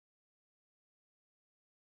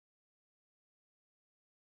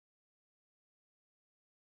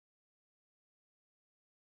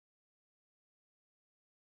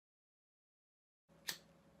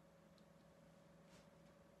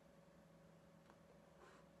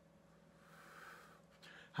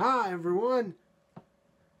Hi everyone!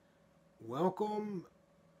 Welcome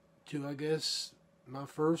to, I guess, my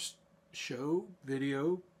first show,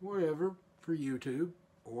 video, whatever, for YouTube,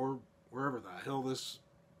 or wherever the hell this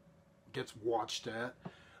gets watched at.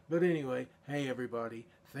 But anyway, hey everybody,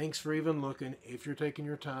 thanks for even looking, if you're taking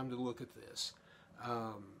your time to look at this.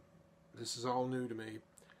 This is all new to me.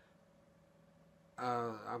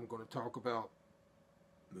 I'm going to talk about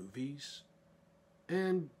movies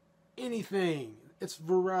and anything. It's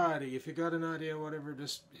variety. If you got an idea, whatever,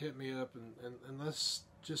 just hit me up and let's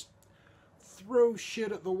just throw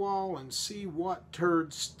shit at the wall and see what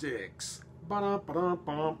turd sticks.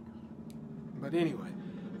 Ba-dum-ba-dum-bum. But anyway,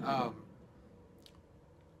 I'm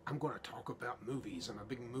going to talk about movies. I'm a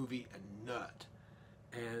big movie nut.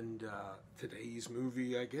 And today's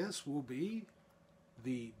movie, I guess, will be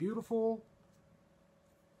the beautiful,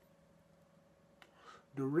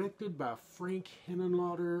 directed by Frank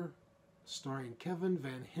Henenlotter, starring Kevin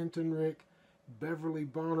Van Hentenryck, Beverly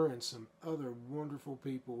Bonner, and some other wonderful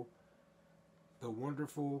people, The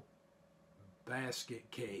Wonderful Basket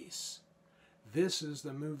Case. This is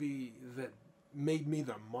the movie that made me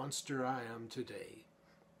the monster I am today.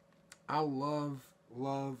 I love,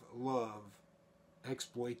 love, love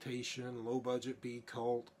exploitation, low-budget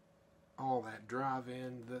B-cult, all that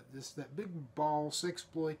drive-in, that big ball,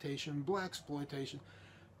 sexploitation, blaxploitation,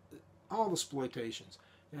 all the exploitations.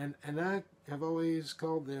 And I have always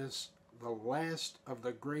called this the last of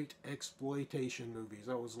the great exploitation movies.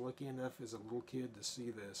 I was lucky enough as a little kid to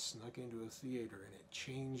see this, snuck into a theater, and it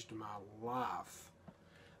changed my life.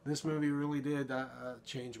 This movie really did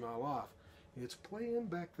change my life. It's playing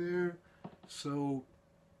back there, so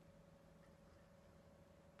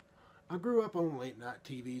I grew up on late night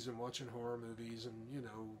TVs and watching horror movies, and you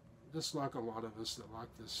know, just like a lot of us that like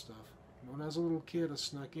this stuff. When I was a little kid, I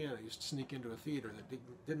snuck in. I used to sneak into a theater that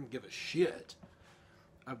didn't give a shit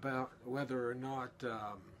about whether or not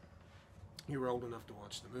you were old enough to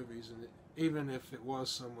watch the movies. And even if it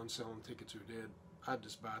was someone selling tickets who did, I'd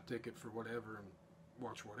just buy a ticket for whatever and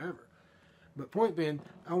watch whatever. But point being,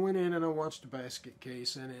 I went in and I watched The Basket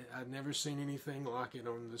Case, and I'd never seen anything like it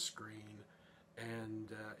on the screen.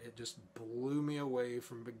 And it just blew me away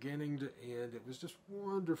from beginning to end. It was just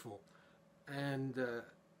wonderful. And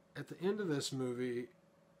at the end of this movie,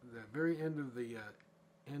 the very end of the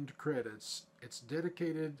end credits, it's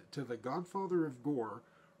dedicated to the godfather of gore,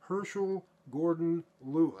 Herschel Gordon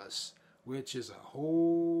Lewis, which is a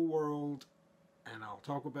whole world, and I'll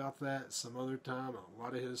talk about that some other time, a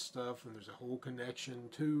lot of his stuff, and there's a whole connection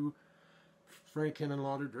to Frank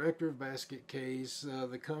Henenlotter, director of Basket Case,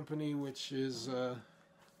 the company which is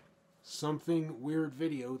Something Weird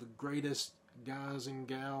Video, the greatest guys and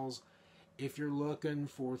gals. If you're looking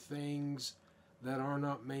for things that are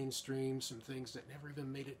not mainstream, some things that never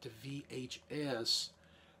even made it to VHS,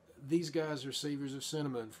 these guys are saviors of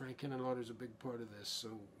cinema, and Frank Henenlotter is a big part of this. So,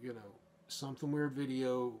 you know, Something Weird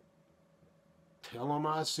Video, tell them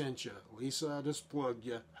I sent you. Lisa, I just plugged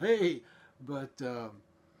you. Hey! But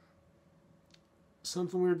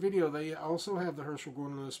Something Weird Video, they also have the Herschel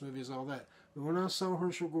Gordon Lewis movies, all that. But when I saw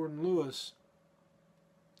Herschel Gordon Lewis,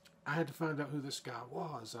 I had to find out who this guy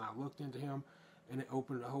was, and I looked into him, and it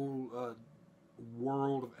opened a whole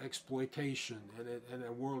world of exploitation, and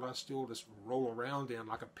a world I still just roll around in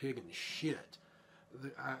like a pig in shit.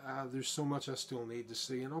 There's so much I still need to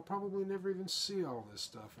see, and I'll probably never even see all this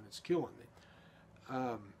stuff, and it's killing me.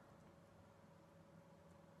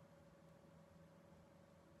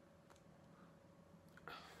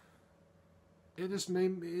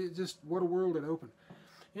 What a world it opened.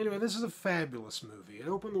 Anyway, this is a fabulous movie. It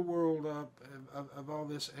opened the world up of all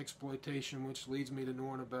this exploitation, which leads me to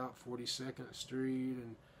knowing about 42nd Street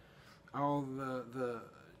and all the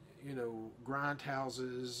you know, grind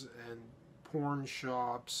houses and porn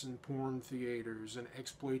shops and porn theaters and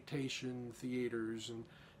exploitation theaters and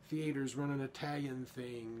theaters running Italian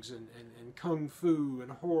things and kung fu and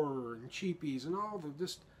horror and cheapies and all the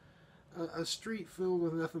just a street filled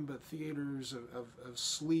with nothing but theaters of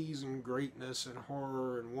sleaze and greatness and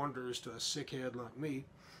horror and wonders to a sickhead like me.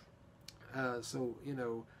 So, you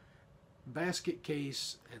know, Basket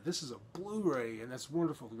Case, and this is a Blu-ray, and that's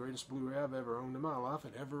wonderful. The greatest Blu-ray I've ever owned in my life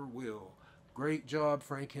and ever will. Great job,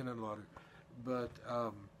 Frank Henenlotter. But,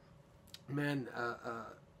 man,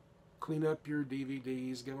 clean up your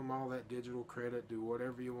DVDs, give them all that digital credit, do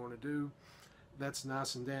whatever you want to do. That's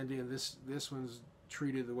nice and dandy, and this one's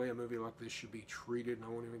treated the way a movie like this should be treated, and I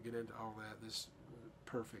won't even get into all that. This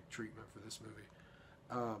perfect treatment for this movie.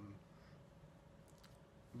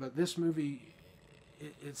 But this movie,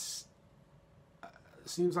 it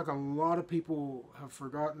seems like a lot of people have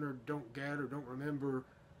forgotten or don't get or don't remember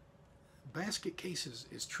Basket Case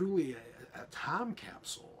is truly a time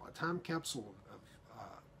capsule of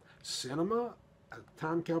cinema, a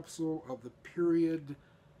time capsule of the period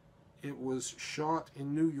it was shot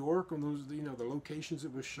in New York. On those, the locations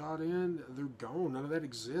it was shot in, they're gone. None of that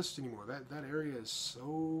exists anymore. That area is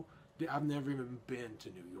so. I've never even been to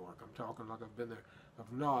New York. I'm talking like I've been there.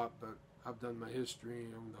 I've not, but I've done my history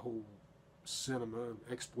on the whole cinema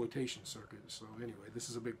exploitation circuit. So anyway, this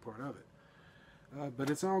is a big part of it. But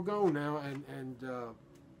it's all gone now, and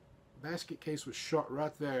Basket Case was shot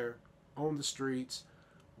right there on the streets.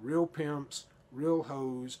 Real pimps, real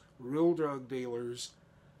hoes, real drug dealers,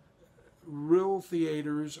 real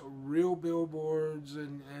theaters, real billboards,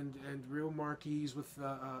 and real marquees with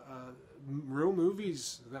real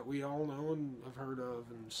movies that we all know and have heard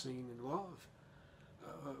of and seen and love.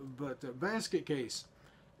 But Basket Case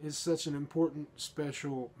is such an important,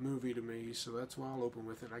 special movie to me, so that's why I'll open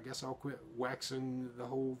with it. I guess I'll quit waxing the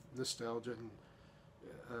whole nostalgia and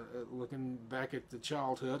looking back at the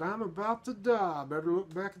childhood. I'm about to die. Better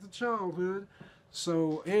look back at the childhood.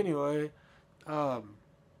 So anyway,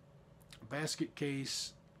 Basket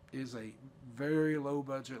Case is a very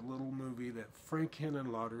low-budget little movie that Frank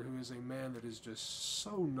Henenlotter, who is a man that is just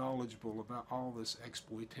so knowledgeable about all this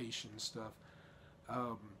exploitation stuff,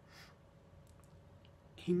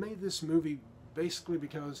 he made this movie basically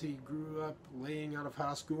because he grew up laying out of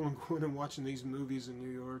high school and going and watching these movies in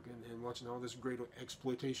New York and watching all this great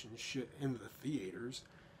exploitation shit in the theaters.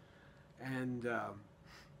 And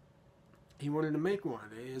he wanted to make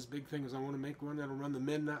one. His big thing is, I want to make one that'll run the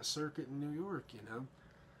midnight circuit in New York,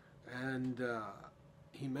 And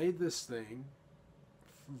he made this thing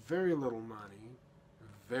for very little money.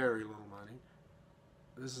 Very little money.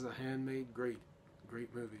 This is a handmade, great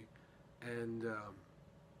movie. And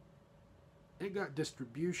it got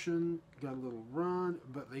distribution, got a little run,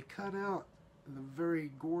 but they cut out the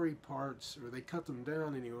very gory parts, or they cut them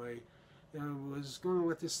down anyway. Was going to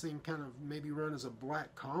let this thing kind of maybe run as a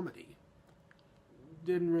black comedy.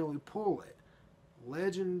 Didn't really pull it.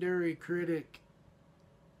 Legendary critic,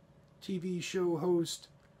 TV show host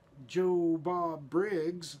Joe Bob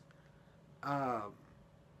Briggs,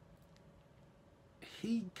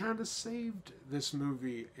 he kind of saved this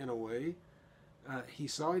movie in a way. He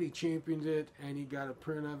saw it, he championed it, and he got a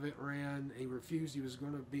print of it, ran. He refused. He was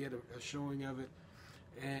going to be at a showing of it,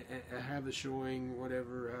 and have a showing,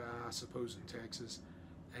 whatever, I suppose in Texas.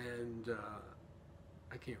 And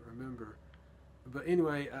I can't remember. But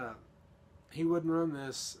anyway, he wouldn't run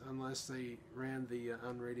this unless they ran the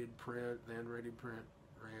unrated print. The unrated print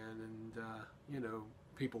ran, and,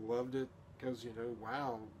 people loved it because,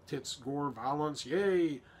 wow, tits, gore, violence,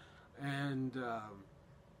 yay! And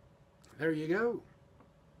there you go.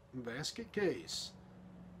 Basket Case.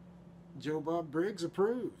 Joe Bob Briggs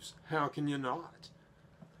approves. How can you not?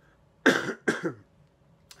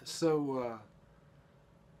 So,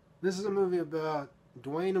 this is a movie about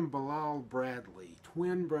Dwayne and Bilal Bradley,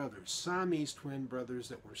 twin brothers, Siamese twin brothers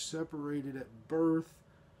that were separated at birth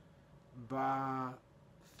by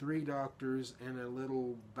 3 doctors in a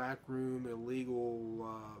little backroom, illegal,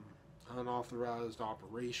 unauthorized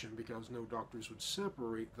operation because no doctors would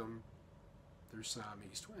separate them. They're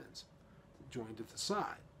Siamese twins, joined at the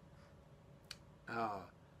side.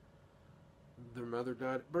 Their mother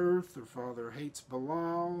died at birth. Their father hates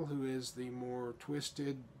Bilal, who is the more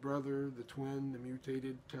twisted brother, the twin, the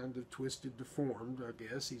mutated, kind of twisted, deformed, I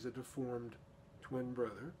guess. He's a deformed twin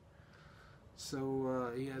brother.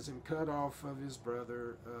 So he has him cut off of his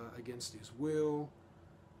brother against his will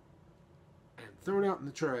and thrown out in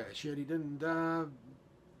the trash. Yet he didn't die.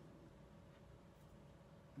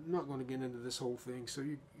 I'm not going to get into this whole thing, so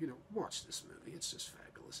you watch this movie. It's just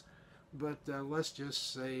fabulous. But let's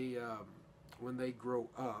just say when they grow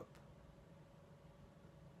up,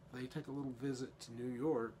 they take a little visit to New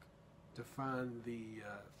York to find the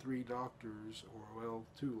 3 doctors, or, well,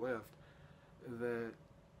 2 left, that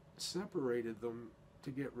separated them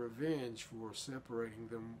to get revenge for separating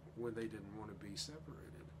them when they didn't want to be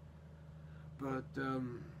separated. But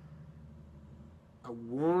a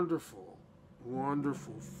wonderful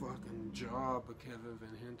fucking job of Kevin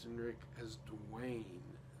Van Hentenryck as Dwayne,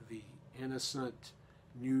 the innocent,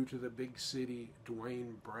 new to the big city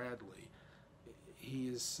Dwayne Bradley. He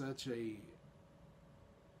is such a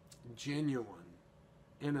genuine,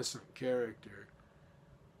 innocent character,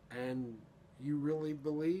 and you really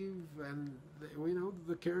believe, and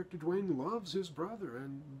the character Dwayne loves his brother,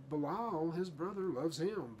 and Bilal, his brother, loves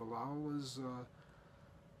him. Bilal is a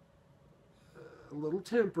little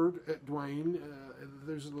tempered at Dwayne.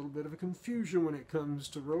 There's a little bit of a confusion when it comes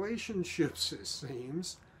to relationships, it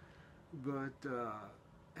seems. But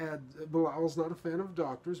And Bilal's not a fan of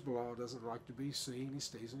doctors. Bilal doesn't like to be seen. He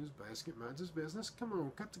stays in his basket, minds his business. Come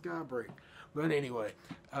on, cut the guy a break. But anyway,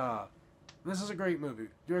 this is a great movie.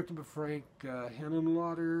 Directed by Frank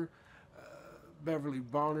Henenlotter. Beverly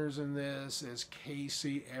Bonner's in this as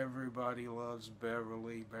Casey. Everybody loves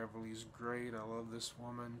Beverly. Beverly's great. I love this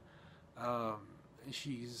woman.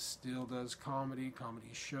 She still does comedy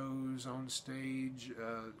shows on stage.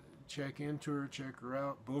 Check into her, check her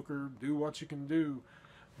out, book her, do what you can do.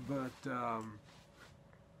 But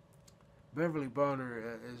Beverly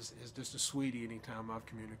Bonner is just a sweetie anytime I've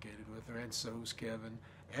communicated with her, and so's Kevin.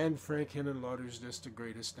 And Frank Henenlotter's just the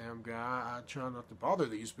greatest damn guy. I try not to bother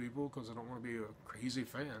these people because I don't want to be a crazy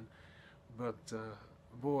fan. But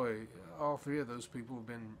boy, all three of those people have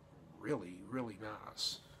been really, really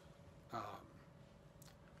nice.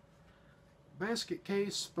 Basket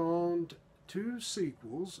Case spawned 2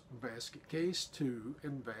 sequels, Basket Case 2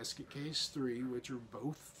 and Basket Case 3, which are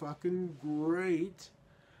both fucking great.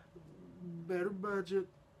 Better budget.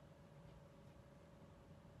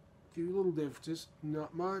 Few little differences,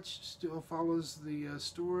 not much. Still follows the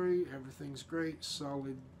story. Everything's great.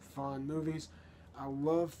 Solid, fun movies. I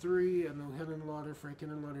love 3. I know Frank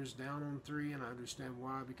Henenlotter's down on 3, and I understand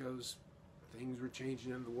why, because things were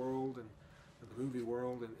changing in the world and the movie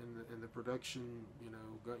world, and the production,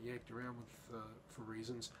 got yanked around with for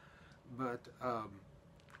reasons. But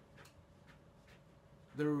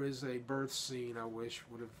there was a birth scene I wish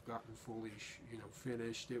would have gotten fully,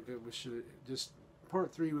 finished. It was just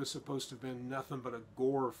part 3 was supposed to have been nothing but a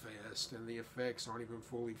gore fest, and the effects aren't even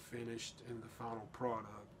fully finished in the final product.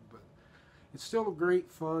 But it's still a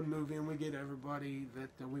great, fun movie, and we get everybody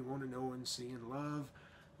that we want to know and see and love,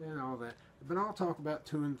 and all that. But I'll talk about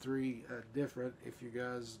 2 and 3 different if you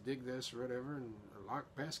guys dig this or whatever and like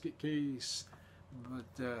Basket Case.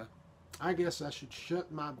 But I guess I should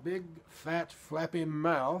shut my big, fat, flappy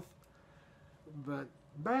mouth. But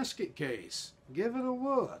Basket Case, give it a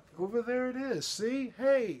look. Over there it is. See?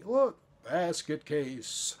 Hey, look. Basket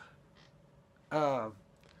Case. Directed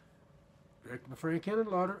by Frank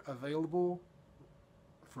Henenlotter, available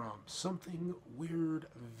from Something Weird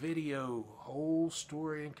Video. Whole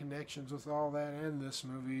story and connections with all that and this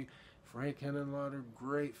movie. Frank Henenlotter,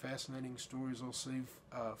 great, fascinating stories I'll save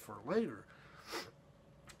for later.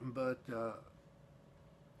 But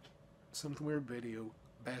Something Weird Video,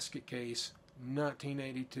 Basket Case,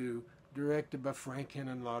 1982, directed by Frank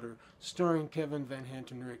Henenlotter, starring Kevin Van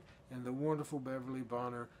Hentenryck and the wonderful Beverly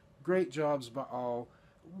Bonner. Great jobs by all.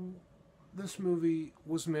 This movie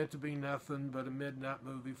was meant to be nothing but a midnight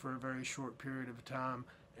movie for a very short period of time,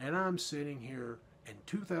 and I'm sitting here in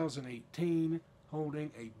 2018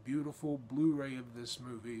 holding a beautiful Blu-ray of this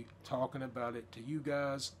movie, talking about it to you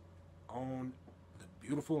guys on the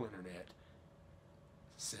beautiful internet.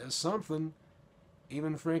 Says something.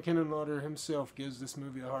 Even Frank Henenlotter himself gives this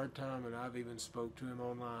movie a hard time, and I've even spoke to him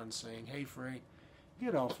online saying, "Hey Frank,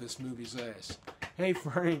 get off this movie's ass. Hey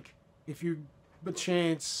Frank, if you by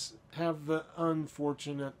chance have the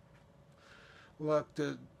unfortunate luck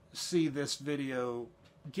to see this video,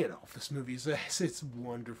 get off this movie's ass. It's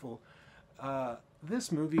wonderful."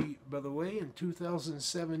 This movie, by the way, in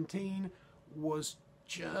 2017 was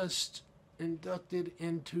just inducted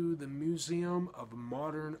into the Museum of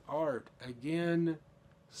Modern Art. Again,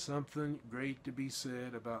 something great to be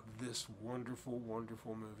said about this wonderful,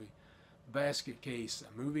 wonderful movie. Basket Case,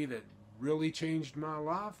 a movie that really changed my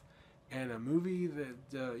life, and a movie that,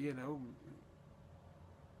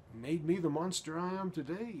 made me the monster I am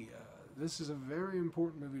today. This is a very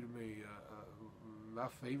important movie to me.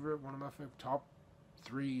 One of my favorite top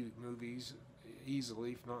 3 movies,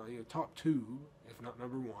 easily, if not top 2, if not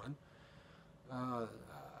number 1.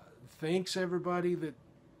 Thanks everybody that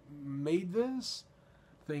made this.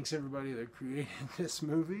 Thanks everybody that created this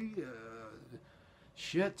movie.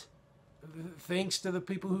 Thanks to the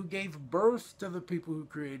people who gave birth to the people who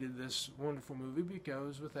created this wonderful movie,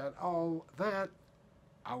 because without all that,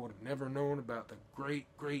 I would have never known about the great,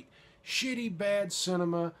 great, shitty, bad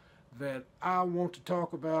cinema that I want to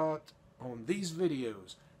talk about on these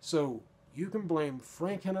videos. So you can blame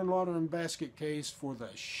Frank Henenlotter and Basket Case for the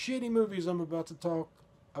shitty movies I'm about to talk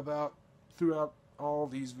about throughout all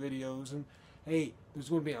these videos. And hey, there's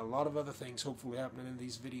going to be a lot of other things hopefully happening in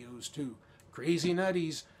these videos too. Crazy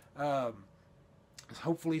nutties.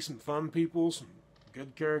 Hopefully some fun people, some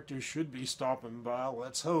good characters should be stopping by.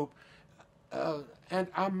 Let's hope. And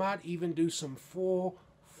I might even do some full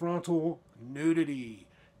frontal nudity.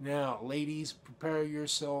 Now, ladies, prepare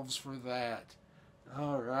yourselves for that.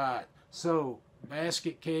 Alright, so,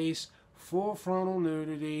 Basket Case, full frontal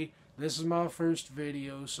nudity. This is my first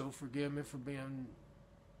video, so forgive me for being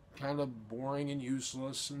kind of boring and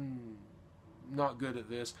useless and not good at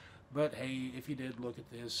this. But hey, if you did look at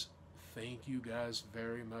this, thank you guys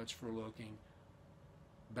very much for looking.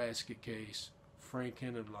 Basket Case, Frank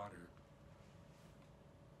Henenlotter.